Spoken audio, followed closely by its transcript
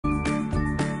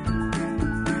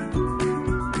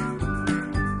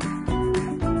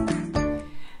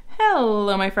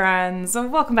Hello my friends,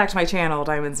 welcome back to my channel,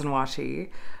 Diamonds and Washi.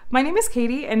 My name is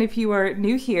Katie, and if you are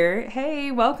new here,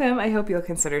 hey, welcome. I hope you'll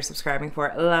consider subscribing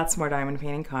for lots more diamond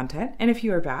painting content. And if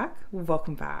you are back,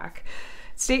 welcome back.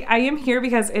 Today I am here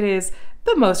because it is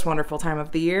the most wonderful time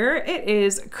of the year. It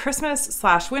is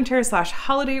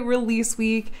Christmas/winter/holiday release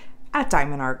week at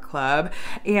Diamond Art Club.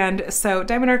 And so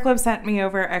Diamond Art Club sent me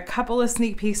over a couple of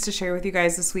sneak peeks to share with you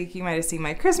guys this week. You might have seen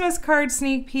my Christmas card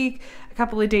sneak peek a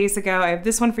couple of days ago. I have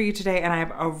this one for you today, and I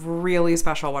have a really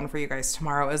special one for you guys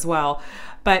tomorrow as well.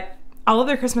 But all of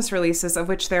their Christmas releases, of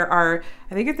which there are,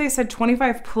 I think they said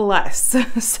 25 plus,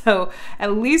 so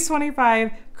at least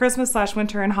 25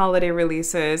 Christmas/winter and holiday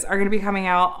releases are going to be coming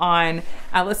out on,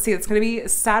 let's see, it's going to be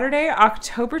Saturday,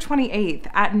 October 28th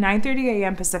at 9:30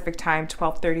 a.m. Pacific time,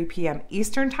 12:30 p.m.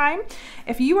 Eastern time.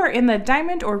 If you are in the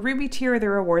Diamond or Ruby tier of the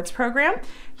rewards program,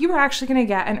 you are actually going to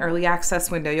get an early access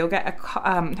window. You'll get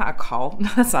not a call,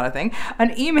 that's not a thing,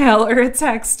 an email or a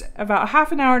text about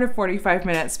half an hour to 45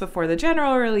 minutes before the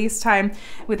general release time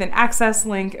with an access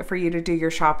link for you to do your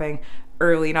shopping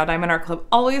early. Now, Diamond Art Club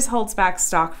always holds back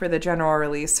stock for the general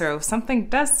release, so if something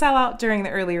does sell out during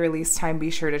the early release time, be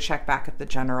sure to check back at the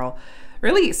general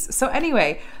release. So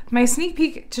anyway, my sneak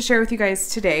peek to share with you guys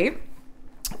today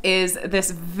is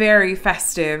this very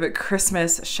festive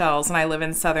Christmas shells, and I live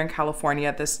in Southern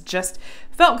California. This just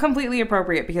felt completely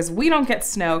appropriate because we don't get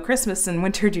snow. Christmas and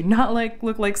winter do not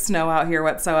look like snow out here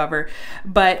whatsoever,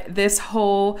 but this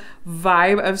whole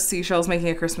vibe of seashells making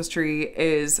a Christmas tree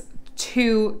is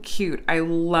too cute. I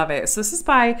love it. So this is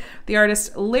by the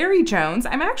artist Larry Jones.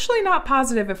 I'm actually not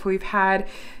positive if we've had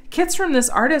kits from this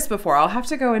artist before. I'll have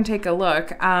to go and take a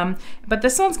look. But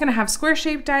this one's gonna have square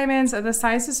shaped diamonds. The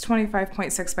size is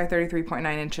 25.6 by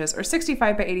 33.9 inches or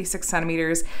 65 by 86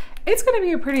 centimeters. It's gonna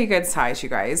be a pretty good size, you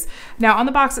guys. Now on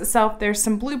the box itself, there's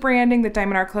some blue branding that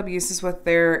Diamond Art Club uses with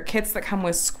their kits that come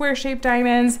with square shaped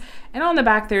diamonds. And on the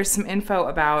back, there's some info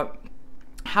about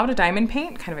how to diamond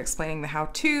paint, kind of explaining the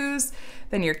how-tos.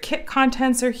 Then your kit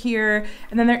contents are here.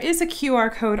 And then there is a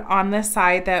QR code on this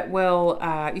side that will,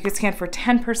 you can scan for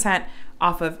 10%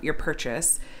 off of your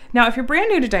purchase. Now, if you're brand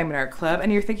new to Diamond Art Club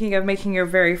and you're thinking of making your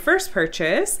very first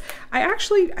purchase, I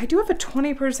do have a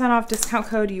 20% off discount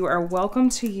code you are welcome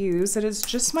to use. It is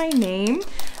just my name,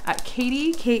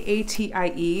 Katie,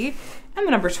 K-A-T-I-E, and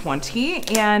the number 20.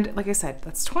 And like I said,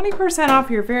 that's 20% off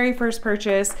your very first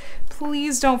purchase.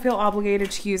 Please don't feel obligated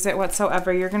to use it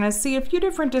whatsoever. You're gonna see a few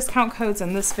different discount codes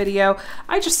in this video.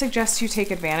 I just suggest you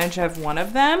take advantage of one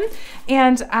of them.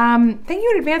 And thank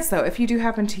you in advance though, if you do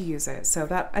happen to use it. So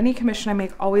that any commission I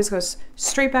make always goes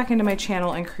straight back into my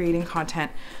channel and creating content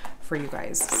for you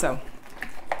guys. So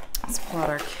let's pull out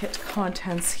our kit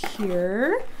contents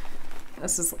here.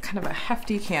 This is kind of a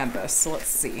hefty canvas, so let's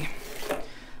see.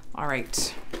 All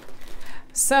right,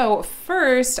 so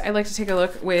first I'd like to take a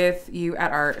look with you at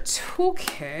our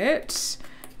toolkit,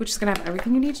 which is gonna have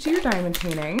everything you need to do your diamond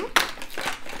painting.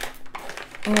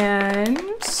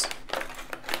 And,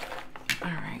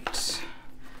 all right,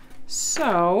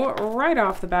 so right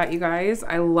off the bat, you guys,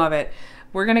 I love it.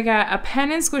 We're gonna get a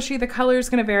pen and squishy. The color is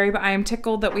gonna vary, but I am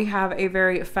tickled that we have a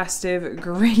very festive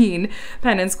green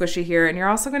pen and squishy here. And you're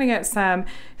also gonna get some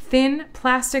thin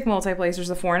plastic multi-place. There's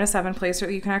a 4 and a 7 placer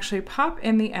that you can actually pop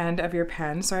in the end of your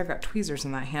pen. Sorry, I've got tweezers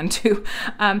in that hand too.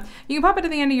 You can pop it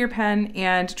at the end of your pen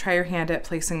and try your hand at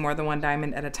placing more than one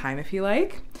diamond at a time if you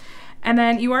like. And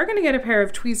then you are gonna get a pair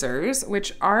of tweezers,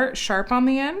 which are sharp on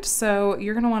the end. So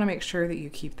you're gonna wanna make sure that you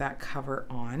keep that cover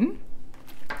on.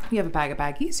 We have a bag of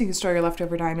baggies so you can store your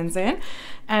leftover diamonds in.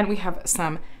 And we have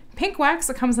some pink wax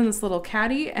that comes in this little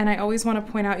caddy. And I always want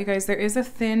to point out, you guys, there is a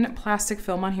thin plastic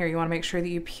film on here. You want to make sure that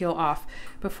you peel off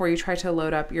before you try to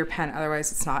load up your pen.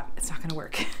 Otherwise, it's not going to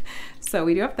work. So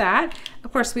we do have that.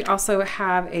 Of course, we also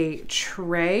have a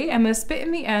tray. And this bit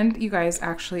in the end, you guys,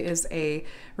 actually is a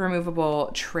removable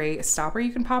tray stopper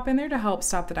you can pop in there to help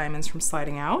stop the diamonds from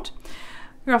sliding out.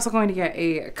 You're also going to get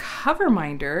a cover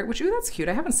minder, which, ooh, that's cute.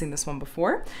 I haven't seen this one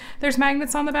before. There's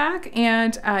magnets on the back,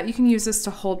 and you can use this to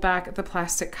hold back the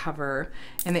plastic cover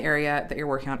in the area that you're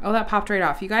working on. Oh, that popped right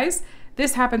off. You guys,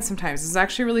 this happens sometimes. This is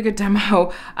actually a really good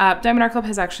demo. Diamond Art Club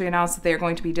has actually announced that they are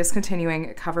going to be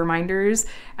discontinuing cover minders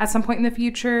at some point in the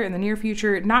future, in the near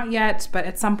future. Not yet, but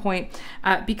at some point,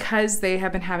 because they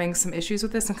have been having some issues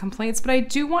with this and complaints. But I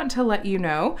do want to let you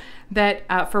know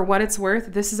that for what it's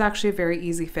worth, this is actually a very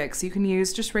easy fix. You can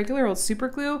use just regular old super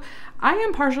glue. I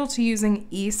am partial to using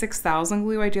E6000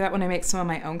 glue. I do that when I make some of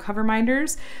my own cover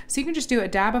minders. So you can just do a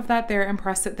dab of that there and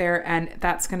press it there, and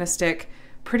that's gonna stick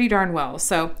pretty darn well.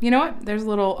 So you know what? There's a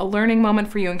learning moment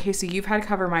for you in case you've had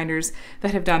cover minders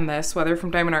that have done this, whether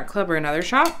from Diamond Art Club or another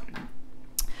shop.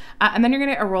 And then you're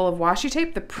gonna get a roll of washi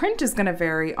tape. The print is gonna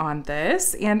vary on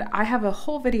this, and I have a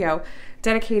whole video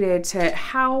dedicated to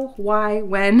how, why,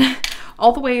 when,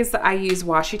 all the ways that I use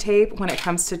washi tape when it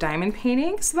comes to diamond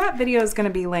painting. So that video is gonna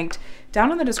be linked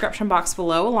down in the description box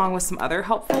below, along with some other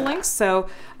helpful links, so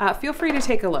feel free to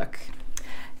take a look.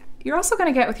 You're also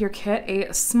going to get with your kit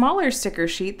a smaller sticker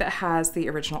sheet that has the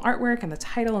original artwork and the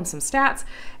title and some stats.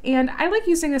 And I like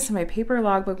using this in my paper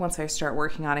logbook once I start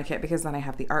working on a kit, because then I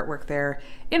have the artwork there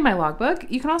in my logbook.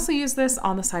 You can also use this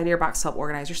on the side of your box to help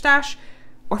organize your stash,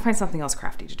 or find something else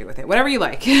crafty to do with it, whatever you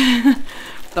like.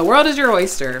 The world is your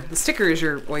oyster. The sticker is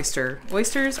your oyster.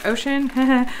 Oysters, ocean.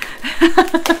 I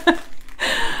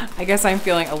guess I'm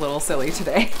feeling a little silly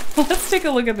today. Let's take a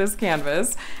look at this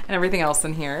canvas and everything else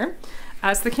in here.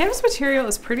 So the canvas material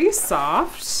is pretty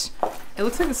soft. It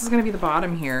looks like this is gonna be the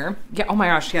bottom here. Yeah, oh my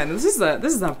gosh, yeah, this is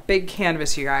a big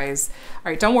canvas, you guys.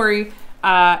 All right, don't worry.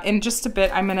 In just a bit,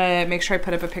 I'm gonna make sure I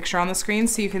put up a picture on the screen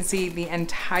so you can see the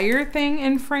entire thing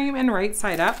in frame and right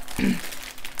side up.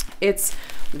 It's,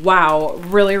 wow,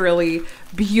 really, really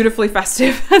beautifully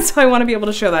festive. So I wanna be able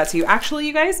to show that to you. Actually,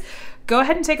 you guys, go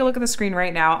ahead and take a look at the screen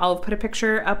right now. I'll put a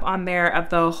picture up on there of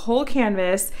the whole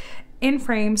canvas in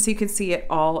frame so you can see it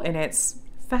all in its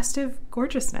festive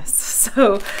gorgeousness.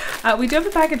 So we do have a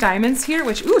bag of diamonds here,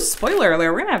 which, ooh, spoiler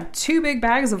alert, we're gonna have 2 big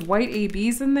bags of white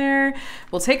ABs in there.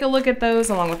 We'll take a look at those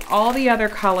along with all the other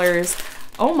colors.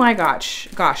 Oh my gosh,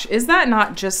 is that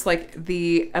not just like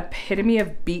the epitome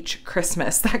of beach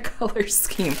Christmas, that color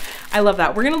scheme? I love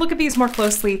that. We're gonna look at these more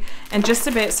closely in just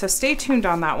a bit, so stay tuned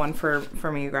on that one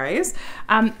for me, you guys.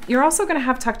 You're also gonna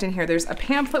have tucked in here, there's a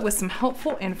pamphlet with some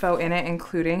helpful info in it,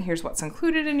 including, here's what's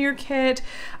included in your kit,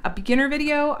 a beginner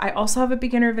video. I also have a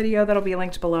beginner video that'll be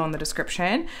linked below in the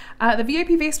description. The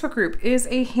VIP Facebook group is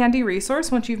a handy resource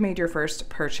once you've made your first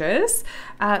purchase.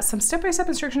 Some step-by-step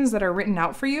instructions that are written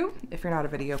out for you if you're not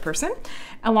a video person,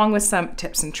 along with some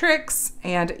tips and tricks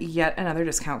and yet another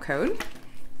discount code.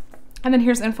 And then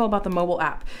here's info about the mobile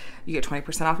app. You get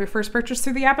 20% off your first purchase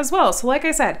through the app as well. So like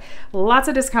I said, lots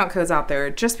of discount codes out there.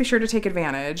 Just be sure to take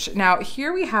advantage. Now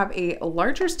here we have a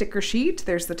larger sticker sheet.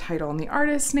 There's the title and the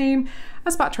artist's name,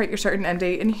 a spot to write your start and end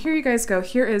date. And here you guys go.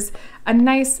 Here is a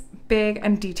nice, big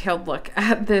and detailed look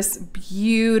at this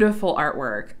beautiful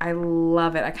artwork. I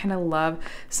love it. I kind of love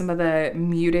some of the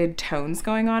muted tones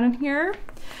going on in here.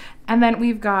 And then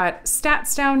we've got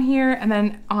stats down here. And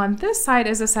then on this side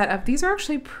is a set of, these are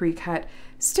actually pre-cut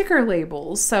sticker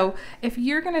labels. So if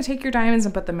you're gonna take your diamonds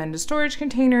and put them into storage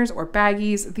containers or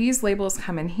baggies, these labels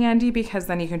come in handy because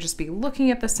then you can just be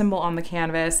looking at the symbol on the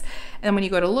canvas. And when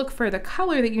you go to look for the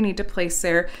color that you need to place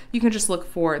there, you can just look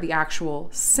for the actual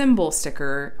symbol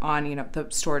sticker on, you know, the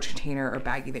storage container or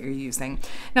baggie that you're using.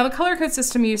 Now the color code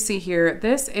system you see here,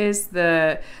 this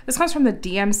comes from the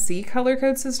DMC color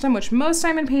code system, which most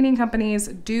diamond painting companies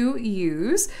do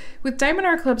use. With Diamond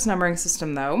Art Club's numbering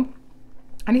system though,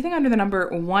 anything under the number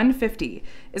 150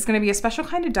 is going to be a special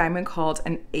kind of diamond called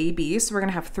an AB. So we're going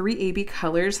to have 3 AB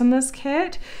colors in this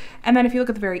kit. And then if you look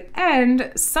at the very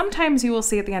end, sometimes you will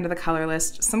see at the end of the color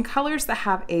list some colors that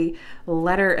have a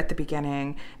letter at the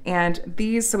beginning. And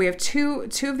these, so we have two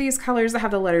of these colors that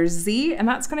have the letter Z, and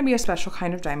that's going to be a special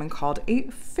kind of diamond called a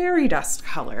fairy dust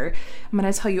color. I'm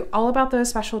going to tell you all about those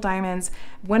special diamonds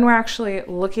when we're actually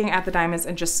looking at the diamonds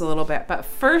in just a little bit. But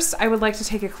first, I would like to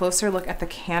take a closer look at the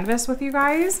canvas with you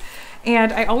guys.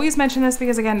 And I always mention this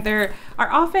because, again, there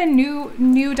are often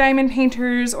new diamond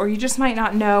painters, or you just might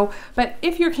not know, but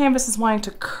if your canvas is wanting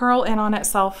to curl in on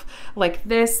itself like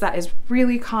this, that is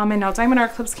really common. Now, Diamond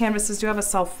Art Club's canvases do have a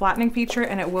self-flattening feature,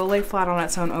 and it will lay flat on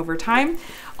its own over time.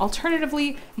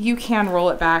 Alternatively, you can roll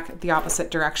it back the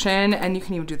opposite direction, and you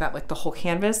can even do that like the whole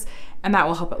canvas, and that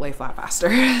will help it lay flat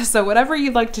faster. So whatever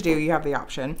you'd like to do, you have the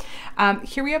option.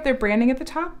 Here we have their branding at the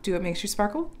top. Do What Makes You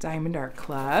Sparkle, Diamond Art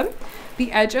Club.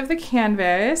 The edge of the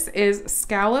canvas is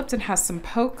scalloped and has some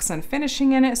pokes and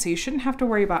finishing in it, so you shouldn't have to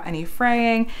worry about any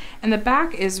fraying. And the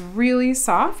back is really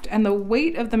soft, and the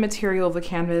weight of the material of the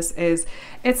canvas is,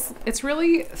 it's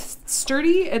really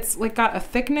sturdy. It's like got a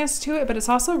thickness to it, but it's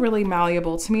also really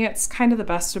malleable. To me, it's kind of the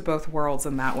best of both worlds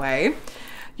in that way.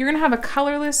 You're gonna have a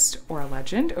color list or a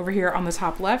legend over here on the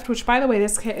top left, which, by the way,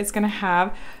 this kit is gonna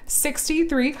have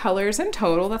 63 colors in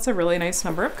total. That's a really nice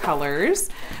number of colors.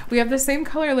 We have the same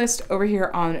color list over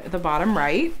here on the bottom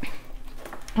right.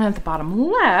 And at the bottom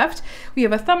left, we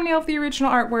have a thumbnail of the original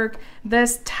artwork,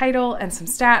 this title and some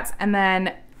stats, and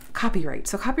then copyright.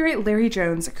 So copyright Larry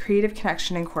Jones, Creative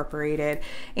Connection Incorporated,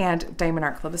 and Diamond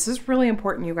Art Club. This is really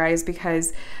important, you guys,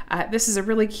 because this is a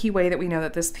really key way that we know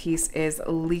that this piece is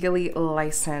legally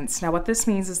licensed. Now, what this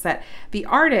means is that the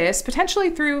artist, potentially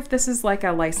through, if this is like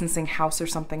a licensing house or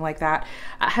something like that,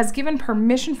 has given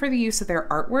permission for the use of their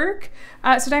artwork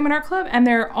to Diamond Art Club, and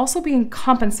they're also being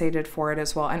compensated for it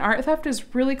as well. And art theft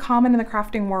is really common in the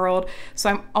crafting world, so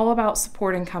I'm all about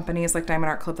supporting companies like Diamond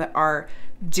Art Club that are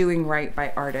doing right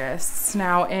by artists.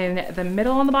 Now, in the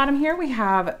middle on the bottom here, we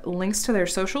have links to their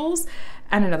socials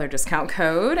and another discount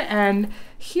code. And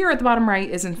here at the bottom right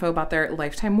is info about their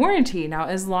lifetime warranty. Now,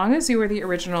 as long as you are the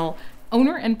original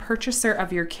owner and purchaser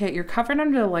of your kit, you're covered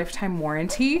under the lifetime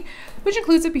warranty, which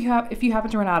includes if you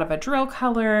happen to run out of a drill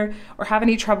color or have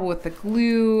any trouble with the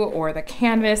glue or the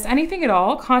canvas, anything at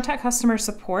all, contact customer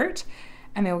support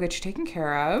and they will get you taken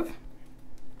care of.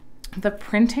 The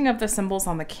printing of the symbols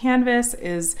on the canvas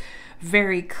is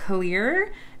very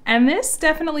clear, and this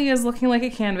definitely is looking like a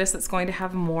canvas that's going to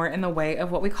have more in the way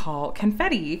of what we call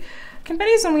confetti.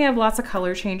 Confetti is when we have lots of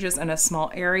color changes in a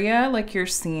small area like you're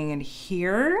seeing in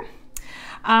here.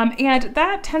 And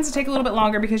that tends to take a little bit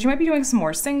longer because you might be doing some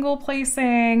more single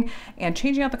placing and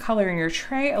changing out the color in your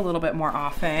tray a little bit more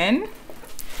often.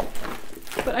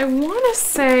 But I want to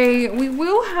say we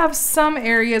will have some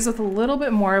areas with a little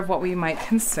bit more of what we might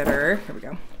consider. Here we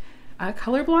go.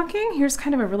 Color blocking. Here's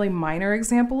kind of a really minor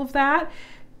example of that.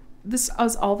 This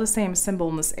is all the same symbol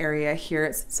in this area here.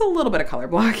 It's a little bit of color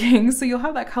blocking. So you'll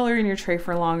have that color in your tray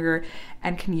for longer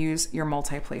and can use your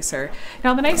multi-placer.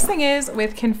 Now, the nice thing is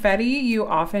with confetti, you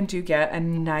often do get a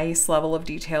nice level of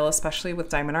detail, especially with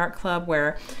Diamond Art Club,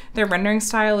 where their rendering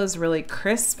style is really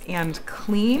crisp and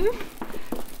clean.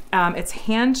 It's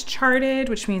hand charted,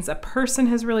 which means a person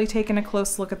has really taken a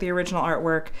close look at the original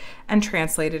artwork and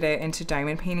translated it into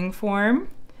diamond painting form.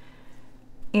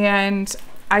 And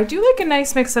I do like a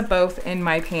nice mix of both in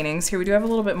my paintings. Here we do have a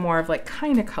little bit more of like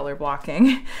kind of color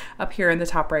blocking up here in the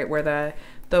top right where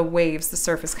the waves, the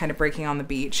surf is kind of breaking on the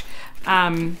beach.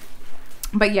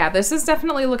 But yeah, this is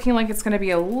definitely looking like it's going to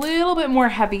be a little bit more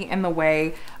heavy in the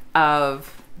way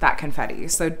of that confetti.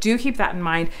 So do keep that in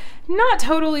mind. Not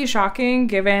totally shocking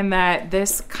given that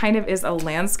this kind of is a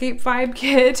landscape vibe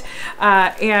kit.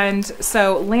 And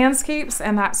so landscapes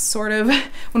and that sort of,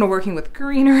 when we're working with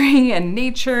greenery and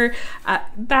nature,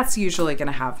 that's usually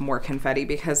gonna have more confetti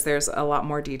because there's a lot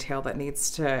more detail that needs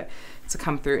to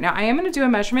come through. Now I am gonna do a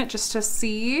measurement just to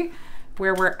see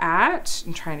where we're at.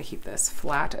 I'm trying to keep this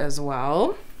flat as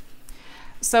well.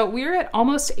 So we're at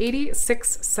almost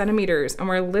 86 centimeters and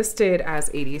we're listed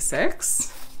as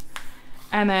 86.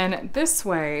 And then this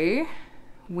way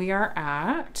we are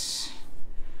at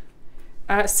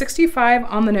 65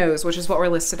 on the nose, which is what we're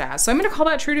listed as. So I'm gonna call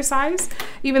that true to size,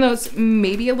 even though it's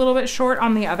maybe a little bit short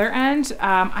on the other end.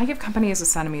 I give companies a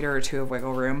centimeter or two of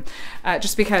wiggle room,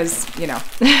 just because, you know,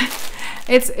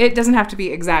 it doesn't have to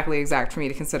be exactly exact for me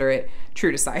to consider it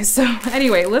true to size. So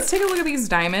anyway, let's take a look at these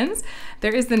diamonds.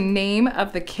 There is the name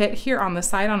of the kit here on the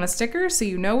side on a sticker, so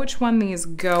you know which one these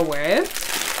go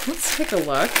with. Let's take a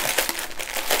look.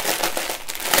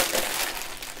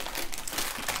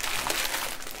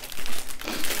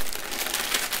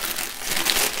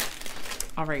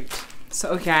 All right,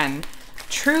 so again,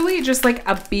 truly just like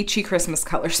a beachy Christmas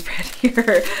color spread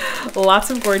here.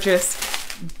 Lots of gorgeous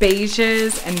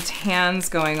beiges and tans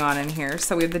going on in here.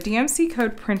 So we have the DMC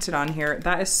code printed on here.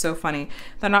 That is so funny.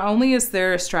 That not only is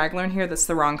there a straggler in here that's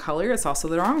the wrong color, it's also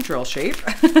the wrong drill shape.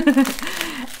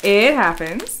 It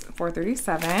happens.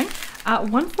 437.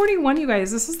 141, you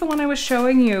guys. This is the one I was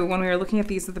showing you when we were looking at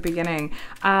these at the beginning.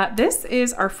 This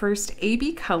is our first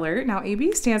AB color. Now,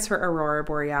 AB stands for Aurora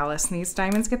Borealis, and these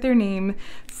diamonds get their name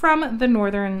from the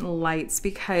Northern Lights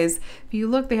because if you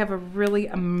look, they have a really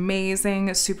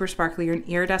amazing, super sparkly and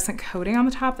iridescent coating on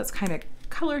the top that's kind of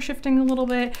color shifting a little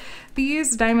bit.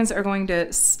 These diamonds are going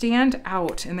to stand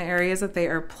out in the areas that they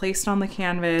are placed on the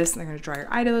canvas. They're going to draw your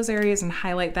eye to those areas and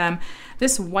highlight them.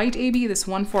 This white AB, this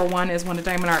 141, is one of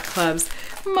Diamond Art Club's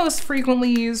most frequently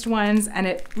used ones, and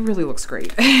it really looks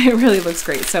great. It really looks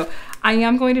great. So I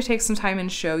am going to take some time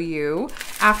and show you,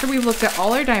 after we've looked at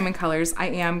all our diamond colors, I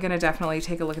am going to definitely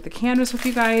take a look at the canvas with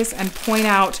you guys and point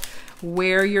out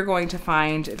where you're going to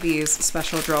find these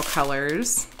special drill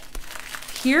colors.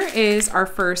 Here is our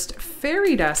first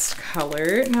fairy dust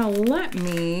color. Now let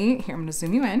me, here, I'm gonna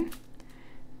zoom you in.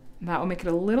 That will make it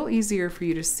a little easier for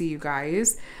you to see, you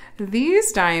guys.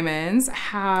 These diamonds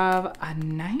have a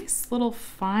nice little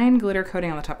fine glitter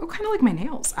coating on the top. Oh, kind of like my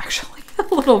nails, actually,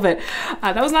 a little bit.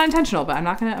 That was not intentional, but I'm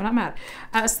not mad.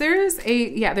 So there is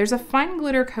there's a fine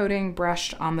glitter coating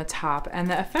brushed on the top, and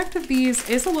the effect of these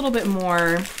is a little bit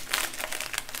more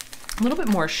a little bit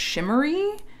more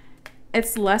shimmery.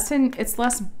 It's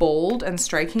less bold and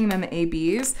striking than the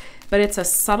ABs, but it's a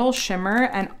subtle shimmer,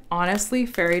 and honestly,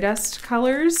 fairy dust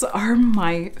colors are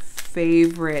my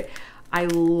favorite. I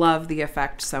love the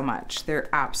effect so much. They're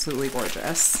absolutely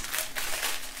gorgeous.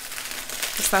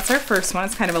 So that's our first one.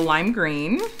 It's kind of a lime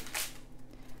green.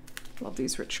 Love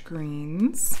these rich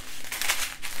greens.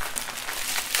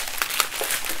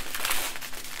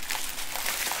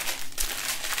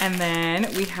 And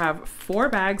then we have 4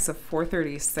 bags of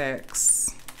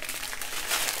 436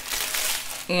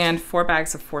 and 4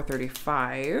 bags of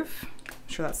 435. I'm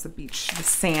sure that's the beach, the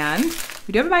sand.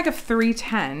 We do have a bag of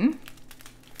 310,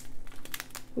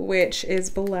 which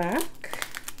is black.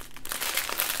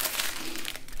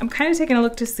 I'm kind of taking a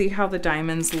look to see how the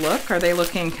diamonds look. Are they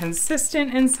looking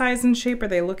consistent in size and shape? Are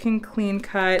they looking clean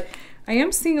cut? I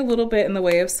am seeing a little bit in the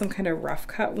way of some kind of rough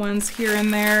cut ones here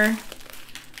and there,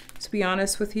 to be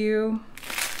honest with you.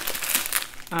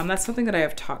 That's something that I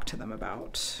have talked to them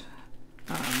about.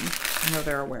 I know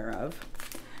they're aware of.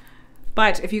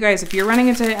 But if you're running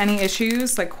into any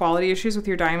issues, like quality issues with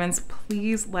your diamonds,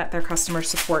 please let their customer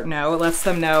support know. It lets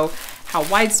them know how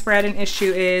widespread an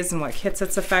issue is and what kits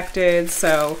it's affected.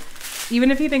 So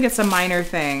even if you think it's a minor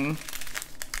thing,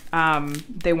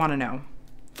 they want to know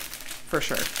for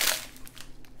sure.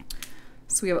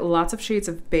 So we have lots of shades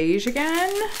of beige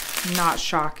again. Not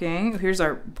shocking. Here's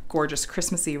our gorgeous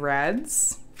Christmassy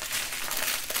reds.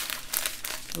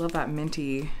 I love that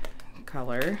minty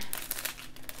color.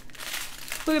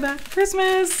 Look at that,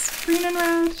 Christmas, green and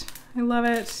red. I love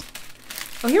it.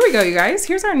 Oh, here we go, you guys.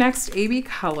 Here's our next AB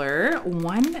color,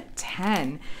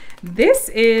 110. This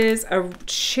is a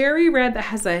cherry red that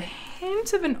has a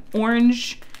hint of an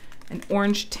orange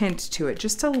tint to it,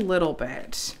 just a little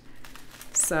bit.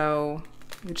 So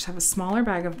we just have a smaller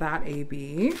bag of that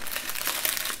AB.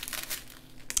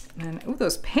 And oh,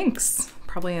 those pinks.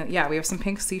 Probably, yeah, we have some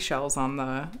pink seashells on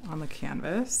the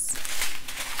canvas.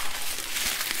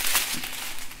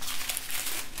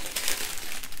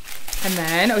 And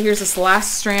then, oh, here's this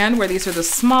last strand where these are the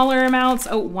smaller amounts.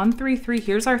 Oh, 133,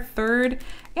 here's our third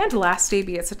and last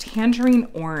AB. It's a tangerine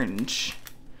orange.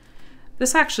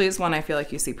 This actually is one I feel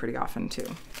like you see pretty often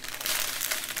too.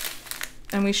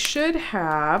 And we should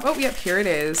have, oh, yep, here it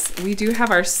is. We do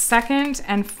have our second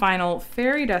and final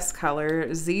fairy dust color,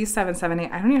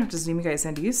 Z778. I don't even have to zoom you guys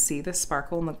in. Do you see the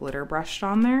sparkle and the glitter brushed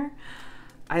on there?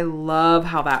 I love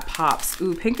how that pops.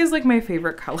 Ooh, pink is like my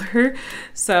favorite color.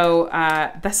 So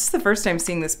this is the first time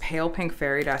seeing this pale pink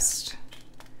fairy dust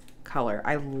color.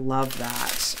 I love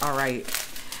that. All right.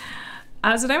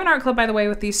 So Diamond Art Club, by the way,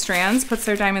 with these strands, puts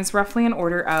their diamonds roughly in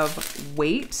order of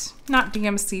weight, not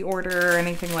DMC order or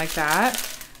anything like that.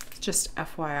 Just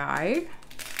FYI.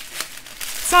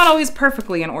 It's not always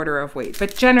perfectly in order of weight,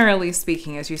 but generally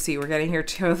speaking, as you see, we're getting here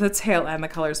to the tail end, the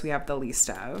colors we have the least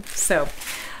of. So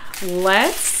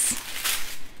let's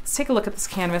take a look at this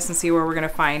canvas and see where we're gonna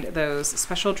find those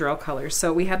special drill colors.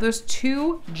 So we have those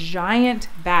 2 giant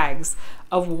bags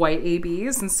of white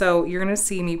ABs, and so you're gonna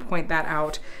see me point that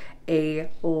out a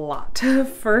lot.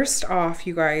 First off,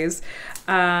 you guys,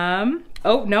 oh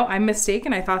no, I'm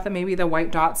mistaken. I thought that maybe the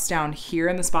white dots down here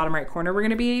in this bottom right corner were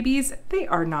gonna be ABs. They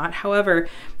are not. However,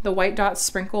 the white dots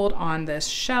sprinkled on this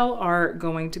shell are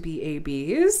going to be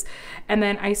ABs. And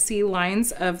then I see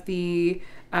lines of the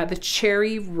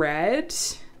cherry red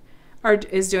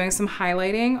is doing some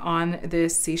highlighting on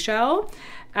this seashell,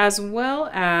 as well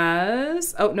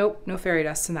as, oh, nope, no fairy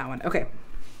dust in that one. Okay.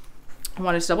 I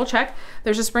wanted to double check.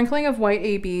 There's a sprinkling of white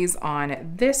ABs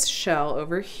on this shell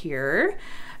over here,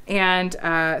 and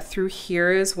through here,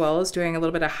 as well as doing a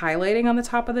little bit of highlighting on the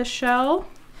top of this shell.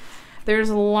 There's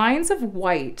lines of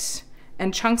white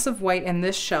and chunks of white in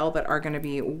this shell that are going to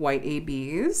be white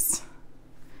ABs.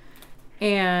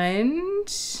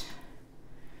 And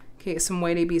okay, some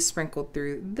white ABs sprinkled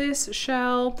through this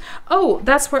shell. Oh,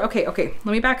 that's where, okay, let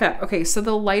me back up. Okay, so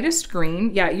the lightest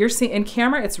green, yeah, you're seeing in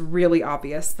camera, it's really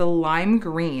obvious. The lime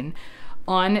green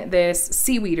on this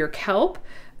seaweed or kelp,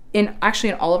 actually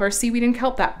in all of our seaweed and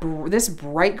kelp, this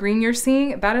bright green you're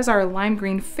seeing, that is our lime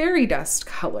green fairy dust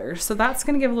color. So that's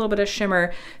gonna give a little bit of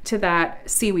shimmer to that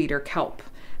seaweed or kelp.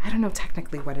 I don't know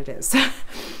technically what it is.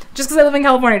 Just because I live in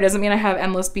California doesn't mean I have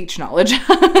endless beach knowledge.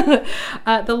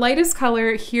 The lightest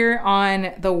color here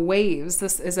on the waves,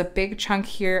 this is a big chunk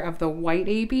here of the white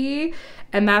AB,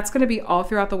 and that's going to be all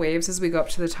throughout the waves as we go up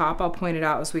to the top. I'll point it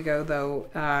out as we go though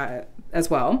as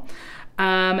well.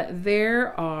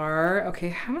 There are, okay, I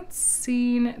haven't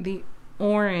seen the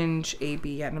orange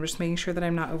AB yet, and I'm just making sure that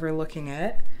I'm not overlooking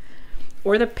it.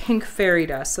 Or the pink fairy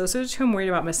dust. Those are the 2 I'm worried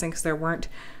about missing because there weren't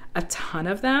a ton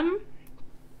of them.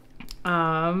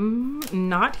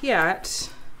 Not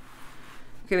yet.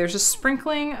 Okay, there's a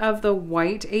sprinkling of the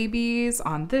white ABs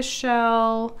on this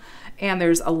shell, and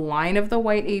there's a line of the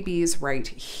white ABs right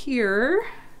here.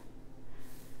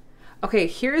 Okay,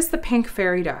 here's the pink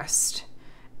fairy dust.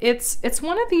 It's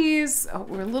one of these, oh,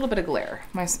 we're a little bit of glare,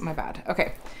 my bad.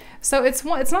 Okay, so it's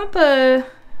not the,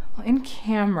 in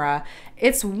camera,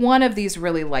 it's one of these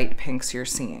really light pinks you're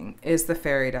seeing is the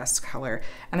fairy dust color.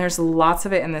 And there's lots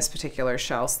of it in this particular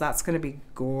shell, so that's gonna be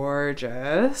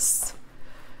gorgeous.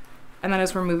 And then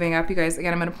as we're moving up, you guys,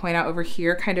 again, I'm gonna point out over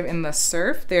here, kind of in the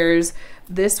surf, there's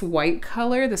this white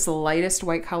color, this lightest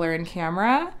white color in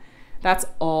camera. That's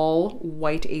all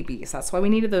white ABs. That's why we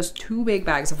needed those 2 big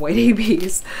bags of white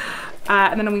ABs.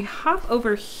 And then when we hop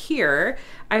over here,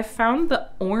 I found the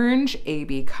orange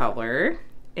AB color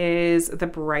is the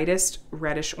brightest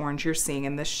reddish orange you're seeing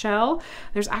in this shell.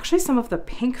 There's actually some of the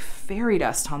pink fairy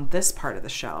dust on this part of the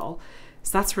shell.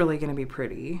 So that's really gonna be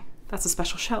pretty. That's a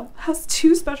special shell. It has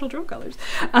 2 special drill colors.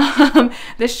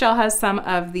 This shell has some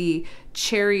of the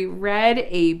cherry red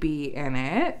AB in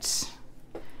it.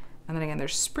 And then again,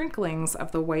 there's sprinklings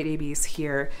of the white ABs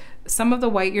here. Some of the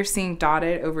white you're seeing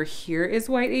dotted over here is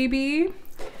white AB.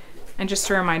 And just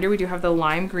a reminder, we do have the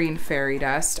lime green fairy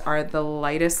dust, are the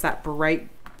lightest, that bright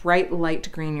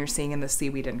light green you're seeing in the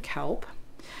seaweed and kelp.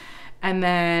 And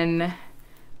then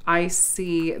I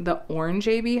see the orange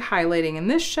AB highlighting in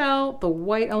this shell, the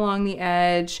white along the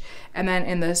edge, and then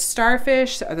in the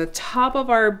starfish, at the top of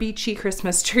our beachy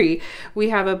Christmas tree, we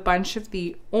have a bunch of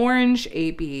the orange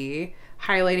AB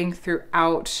highlighting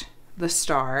throughout the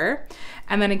star.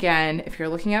 And then again, if you're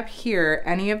looking up here,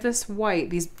 any of this white,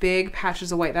 these big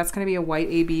patches of white, that's gonna be a white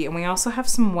AB. And we also have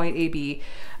some white AB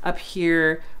up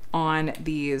here on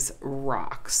these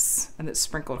rocks. And it's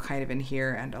sprinkled kind of in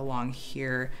here and along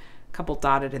here, a couple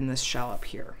dotted in this shell up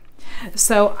here.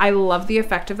 So I love the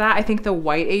effect of that. I think the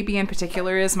white AB in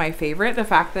particular is my favorite. The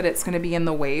fact that it's going to be in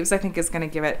the waves, I think is going to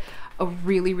give it a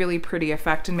really, really pretty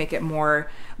effect and make it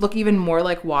look even more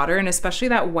like water. And especially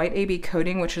that white AB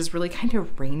coating, which is really kind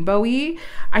of rainbowy,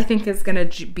 I think is going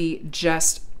to be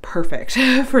just perfect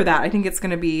for that. I think it's going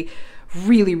to be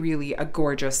really, really a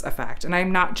gorgeous effect. And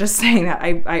I'm not just saying that.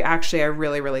 I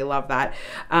really, really love that.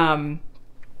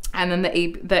 And then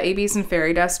the ABs and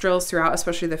fairy dust drills throughout,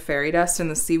 especially the fairy dust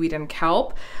and the seaweed and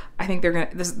kelp, I think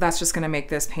that's just gonna make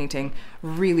this painting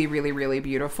really, really, really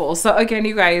beautiful. So again,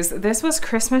 you guys, this was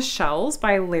Christmas Shells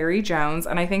by Larry Jones,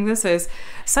 and I think this is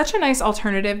such a nice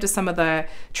alternative to some of the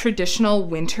traditional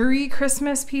wintry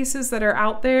Christmas pieces that are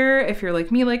out there. If you're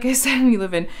like me, like I said, we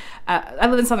live in I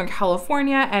live in Southern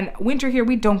California, and winter here,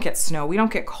 we don't get snow, we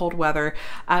don't get cold weather.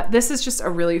 This is just a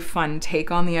really fun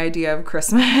take on the idea of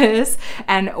Christmas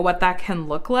and what that can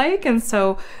look like. And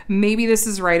so maybe this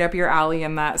is right up your alley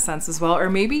in that sense as well. Or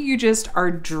maybe you just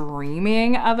are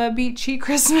dreaming of a beachy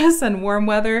Christmas and warm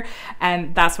weather,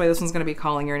 and that's why this one's gonna be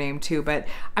calling your name too. But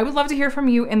I would love to hear from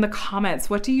you in the comments.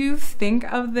 What do you think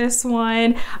of this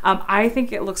one? I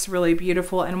think it looks really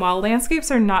beautiful. And while landscapes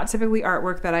are not typically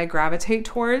artwork that I gravitate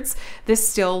towards, this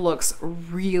still looks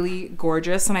really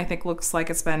gorgeous, and I think looks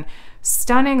like it's been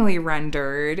stunningly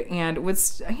rendered and would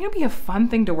be a fun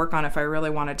thing to work on if I really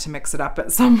wanted to mix it up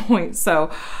at some point. So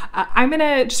I'm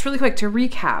gonna just really quick to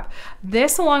recap.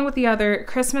 This, along with the other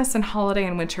Christmas and holiday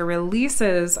and winter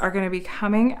releases, are gonna be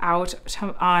coming out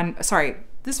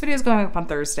this video is going up on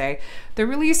Thursday. The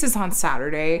release is on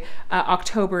Saturday,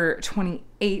 October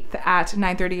 28th at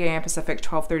 9:30 a.m. Pacific,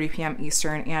 12:30 p.m.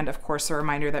 Eastern. And of course, a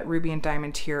reminder that Ruby and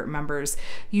Diamond tier members,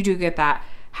 you do get that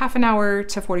half an hour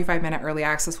to 45-minute early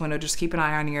access window. Just keep an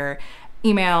eye on your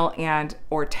email and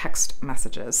or text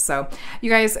messages. So you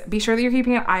guys, be sure that you're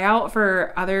keeping an eye out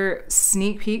for other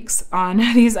sneak peeks on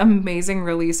these amazing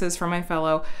releases from my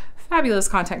fellow fabulous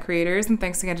content creators. And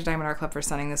thanks again to Diamond Art Club for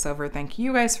sending this over. Thank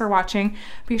you guys for watching.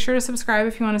 Be sure to subscribe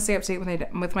if you want to stay up to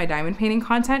date with my diamond painting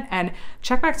content, and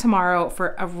check back tomorrow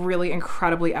for a really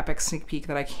incredibly epic sneak peek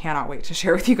that I cannot wait to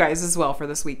share with you guys as well for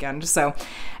this weekend. So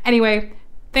anyway,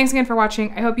 thanks again for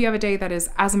watching. I hope you have a day that is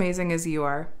as amazing as you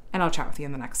are, and I'll chat with you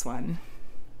in the next one.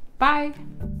 Bye.